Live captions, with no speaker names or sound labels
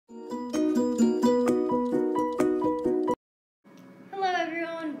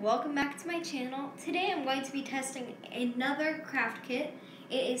to my channel. Today I'm going to be testing another craft kit.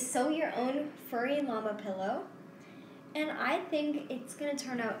 It is Sew Your Own Furry Llama Pillow. And I think it's going to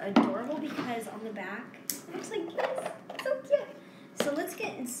turn out adorable because on the back it looks like this. So cute. So let's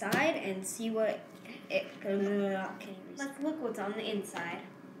get inside and see what it... Let's look what's on the inside.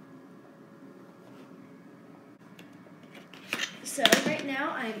 So right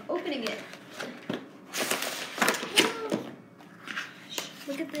now I'm opening it.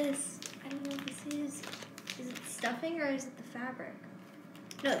 Look at this. I don't know what this is. Is it stuffing or is it the fabric?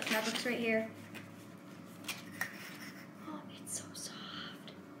 No, the fabric's right here. Oh, it's so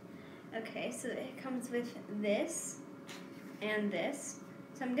soft. Okay, so it comes with this and this.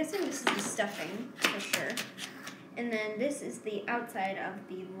 So I'm guessing this is the stuffing for sure. And then this is the outside of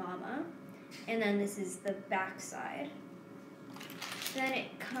the llama. And then this is the back side. Then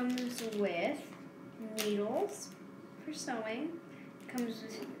it comes with needles for sewing. Comes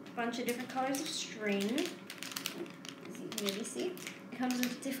with a bunch of different colors of string, as you can maybe see. It comes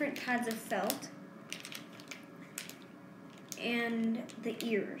with different pads of felt, and the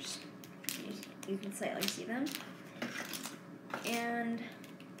ears. You can slightly see them. And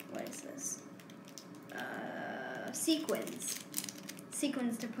what is this? Sequins.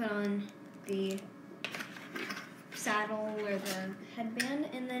 Sequins to put on the saddle or the headband,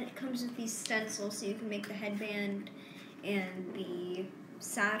 and then it comes with these stencils so you can make the headband and the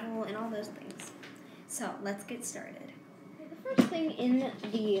saddle and all those things. So let's get started. The first thing in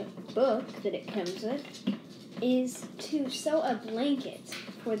the book that it comes with is to sew a blanket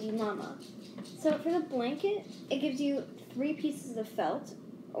for the llama. So for the blanket, it gives you 3 pieces of felt,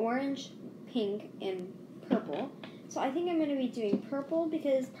 orange, pink, and purple. So I think I'm going to be doing purple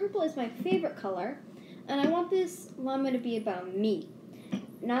because purple is my favorite color, and I want this llama to be about me,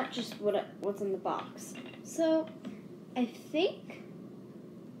 not just what's in the box. So I think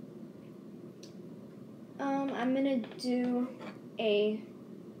I'm gonna do a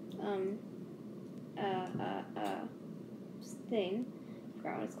thing. I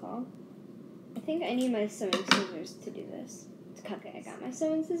forgot what it's called. I think I need my sewing scissors to do this. Okay, I got my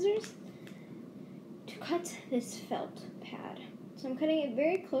sewing scissors to cut this felt pad. So I'm cutting it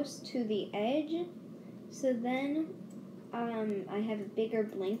very close to the edge. So then I have a bigger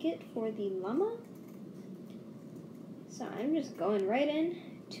blanket for the llama. So I'm just going right in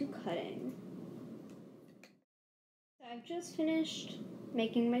to cutting. So I've just finished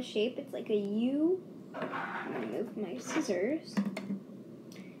making my shape. It's like a U. I'm going to move my scissors.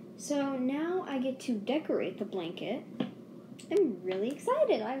 So now I get to decorate the blanket. I'm really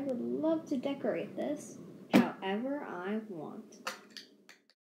excited. I would love to decorate this however I want.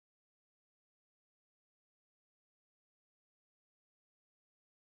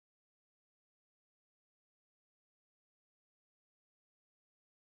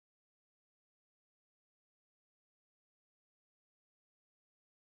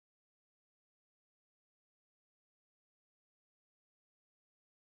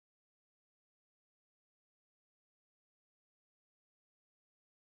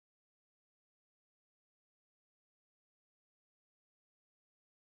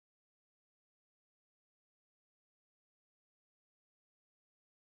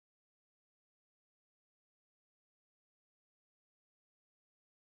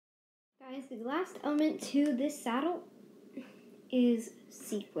 Guys, the last element to this saddle is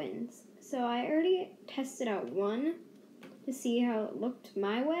sequins. So I already tested out one to see how it looked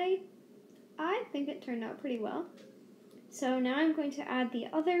my way. I think it turned out pretty well. So now I'm going to add the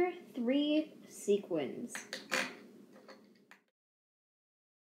other 3 sequins.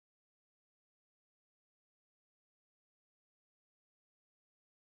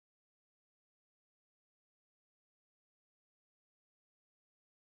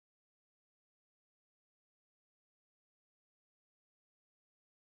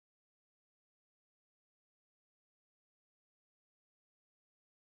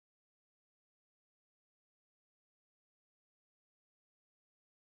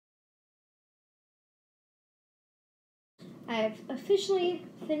 I've officially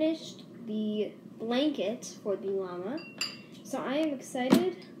finished the blanket for the llama, so I am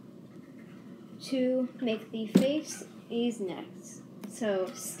excited to make the face is next.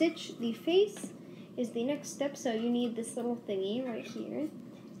 So stitch the face is the next step, so you need this little thingy right here,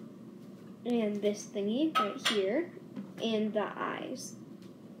 and this thingy right here, and the eyes.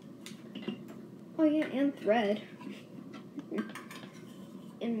 Oh yeah, and thread.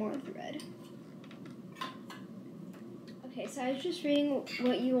 And more thread. Okay, so I was just reading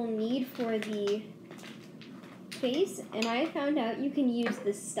what you will need for the face, and I found out you can use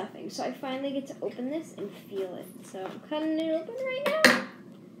this stuffing. So I finally get to open this and feel it. So I'm cutting it open right now.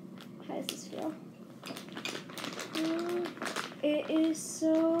 How does this feel? It is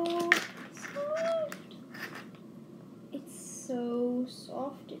so soft. It's so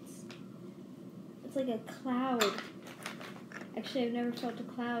soft. It's like a cloud. Actually, I've never felt a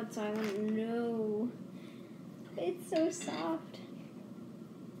cloud, so I wouldn't know. It's so soft.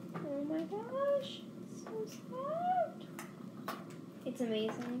 Oh my gosh, it's so soft. It's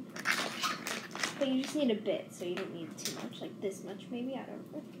amazing. But you just need a bit, so you don't need too much, like this much maybe, I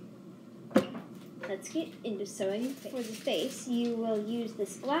don't know. Let's get into sewing. For the face, you will use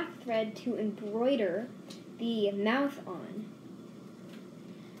this black thread to embroider the mouth on.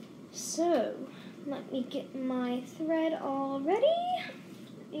 So, let me get my thread all ready,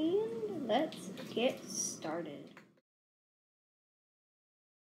 and let's get started.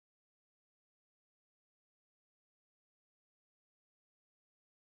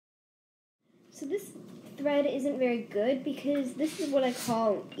 So this thread isn't very good because this is what I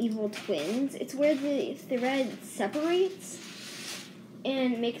call evil twins. It's where the thread separates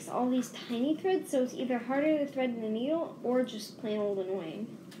and makes all these tiny threads, so it's either harder to thread the needle or just plain old annoying.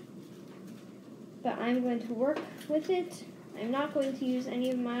 But I'm going to work with it. I'm not going to use any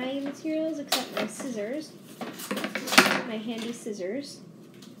of my materials except my scissors, my handy scissors,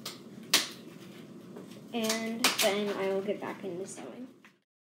 and then I will get back into sewing.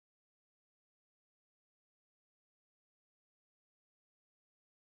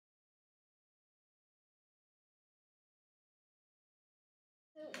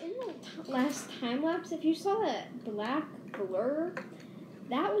 So in the last time lapse, if you saw that black blur,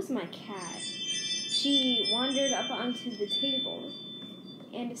 that was my cat. She wandered up onto the table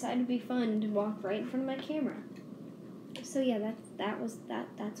and decided to be fun to walk right in front of my camera. So yeah,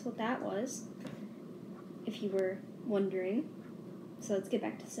 that's what that was, if you were wondering. So let's get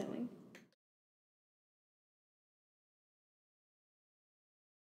back to sewing.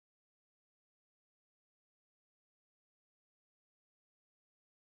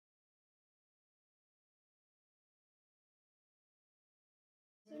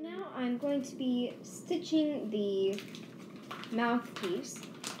 So now I'm going to be stitching the mouthpiece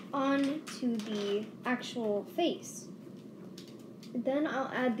onto the actual face. Then I'll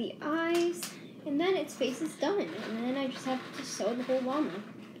add the eyes, and then its face is done. And then I just have to sew the whole llama.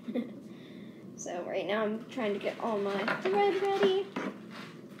 So right now I'm trying to get all my thread ready,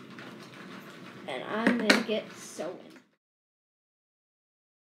 and I'm gonna get sewing.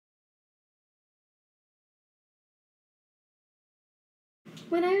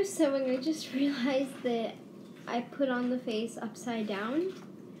 When I was sewing, I just realized that I put on the face upside down,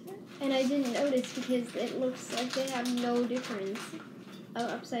 and I didn't notice because it looks like they have no difference of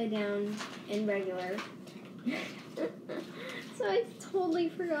upside down and regular. So I totally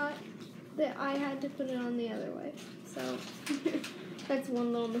forgot that I had to put it on the other way. So that's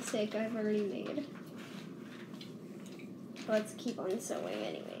one little mistake I've already made. Let's keep on sewing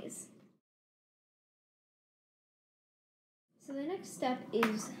anyways. So the next step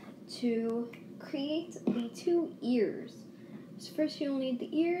is to create the two ears. So first you'll need the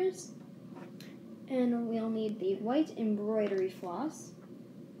ears, and we'll need the white embroidery floss,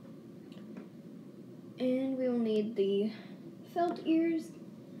 and we'll need the felt ears,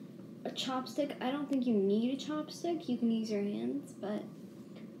 a chopstick. I don't think you need a chopstick, you can use your hands, but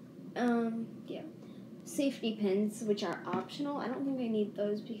yeah. Safety pins, which are optional. I don't think I need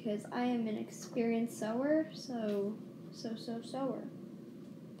those because I am an experienced sewer, so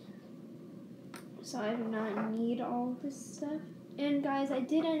I do not need all this stuff. And guys, I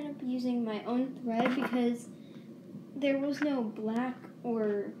did end up using my own thread because there was no black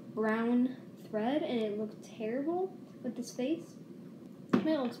or brown thread and it looked terrible with this face. But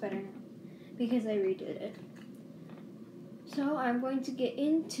it looks better now because I redid it. So I'm going to get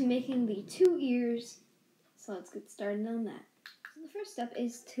into making the two ears. So let's get started on that. So the first step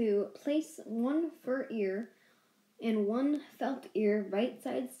is to place one fur ear and one felt ear right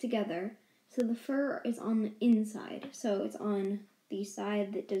sides together, so the fur is on the inside, so it's on the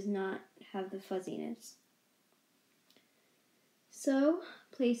side that does not have the fuzziness. So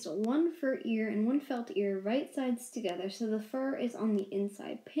place one fur ear and one felt ear right sides together, so the fur is on the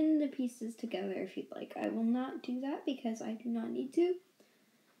inside. Pin the pieces together if you'd like. I will not do that because I do not need to.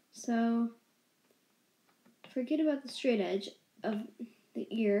 So forget about the straight edge of the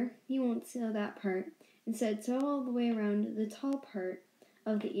ear. You won't sew that part. Instead, sew all the way around the tall part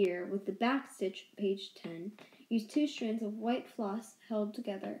of the ear with the back stitch, page 10. Use 2 strands of white floss held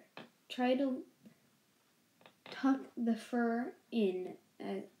together. Try to tuck the fur in.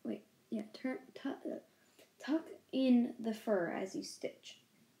 Tuck in the fur as you stitch.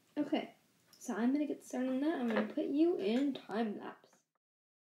 Okay, so I'm going to get started on that. I'm going to put you in time lapse.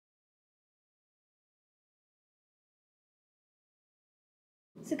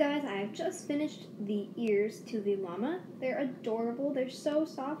 So guys, I have just finished the ears to the llama. They're adorable. They're so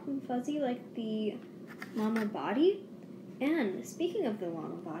soft and fuzzy like the llama body. And speaking of the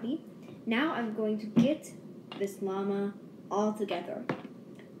llama body, now I'm going to get this llama all together.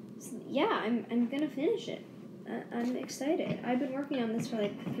 So yeah, I'm gonna finish it. I'm excited. I've been working on this for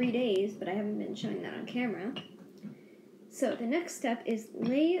like 3 days, but I haven't been showing that on camera. So the next step is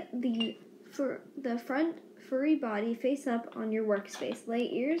lay the front furry body face up on your workspace.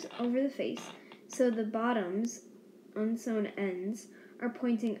 Lay ears over the face so the bottoms, unsewn ends, are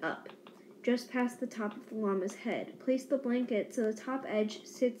pointing up, just past the top of the llama's head. Place the blanket so the top edge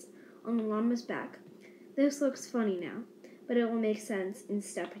sits on the llama's back. This looks funny now, but it will make sense in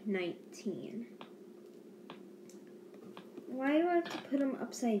step 19. Why do I have to put them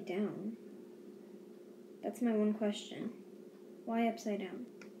upside down? That's my one question. Why upside down?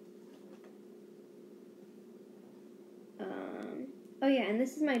 Oh yeah, and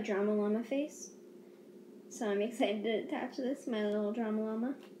this is my drama llama face. So I'm excited to attach this, my little drama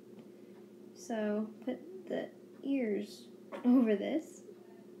llama. So put the ears over this.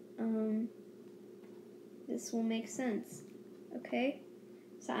 This will make sense. Okay?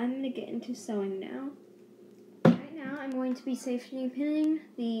 So I'm going to get into sewing now. Right now I'm going to be safety pinning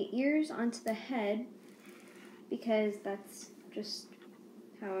the ears onto the head because that's just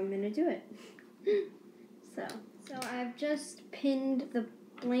how I'm going to do it. So I've just pinned the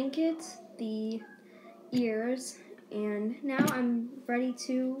blanket, the ears, and now I'm ready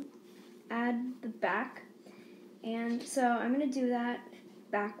to add the back. And so I'm going to do that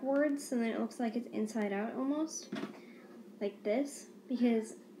backwards so then it looks like it's inside out almost, like this,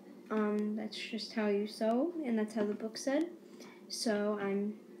 because that's just how you sew, and that's how the book said. So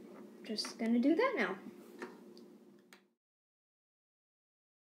I'm just going to do that now.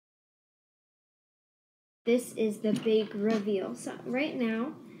 This is the big reveal. So right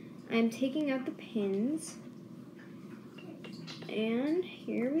now, I'm taking out the pins, and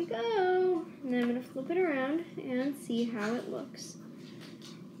here we go. And then I'm going to flip it around and see how it looks.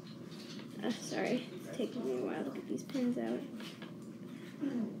 Sorry, it's taking me a while to get these pins out.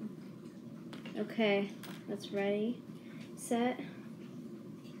 Okay, that's ready, set.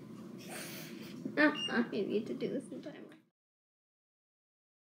 I need to do this in time.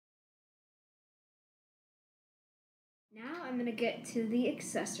 Now I'm going to get to the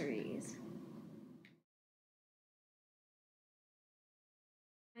accessories.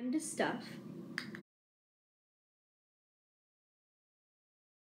 Time to stuff.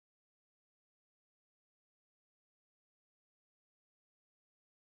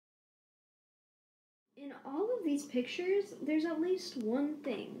 In all of these pictures, there's at least one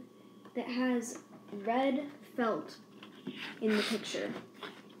thing that has red felt in the picture,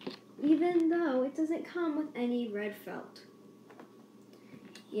 even though it doesn't come with any red felt.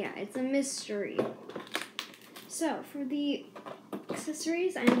 Yeah, it's a mystery. So, for the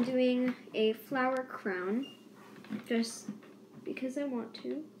accessories, I'm doing a flower crown, just because I want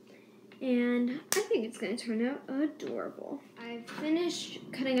to, and I think it's going to turn out adorable. I've finished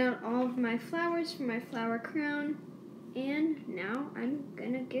cutting out all of my flowers for my flower crown, and now I'm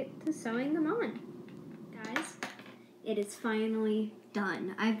going to get to sewing them on. Guys, it is finally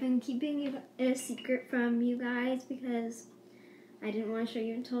done. I've been keeping it a secret from you guys because I didn't want to show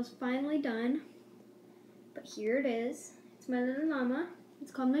you until it's finally done. But here it is. It's my little llama.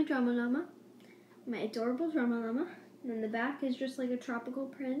 It's called my drama llama. My adorable drama llama. And then the back is just like a tropical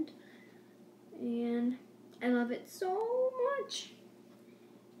print. And I love it so much.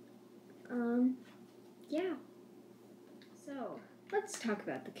 Yeah. So, let's talk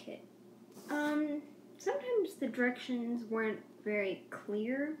about the kit. Sometimes the directions weren't very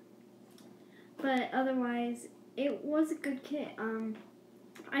clear, but otherwise it was a good kit.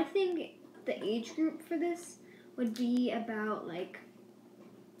 I think the age group for this would be about like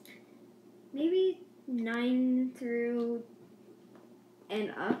maybe 9 through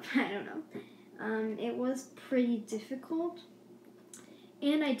and up. I don't know. It was pretty difficult,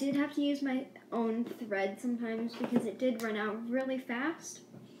 and I did have to use my own thread sometimes because it did run out really fast.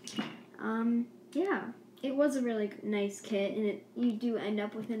 Yeah, it was a really nice kit, and you do end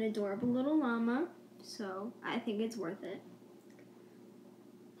up with an adorable little llama, so I think it's worth it.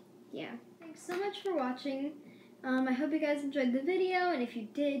 Yeah, thanks so much for watching. I hope you guys enjoyed the video, and if you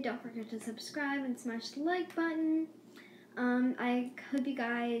did, don't forget to subscribe and smash the like button. I hope you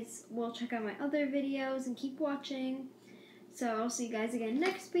guys will check out my other videos and keep watching. So I'll see you guys again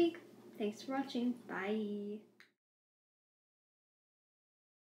next week. Thanks for watching. Bye.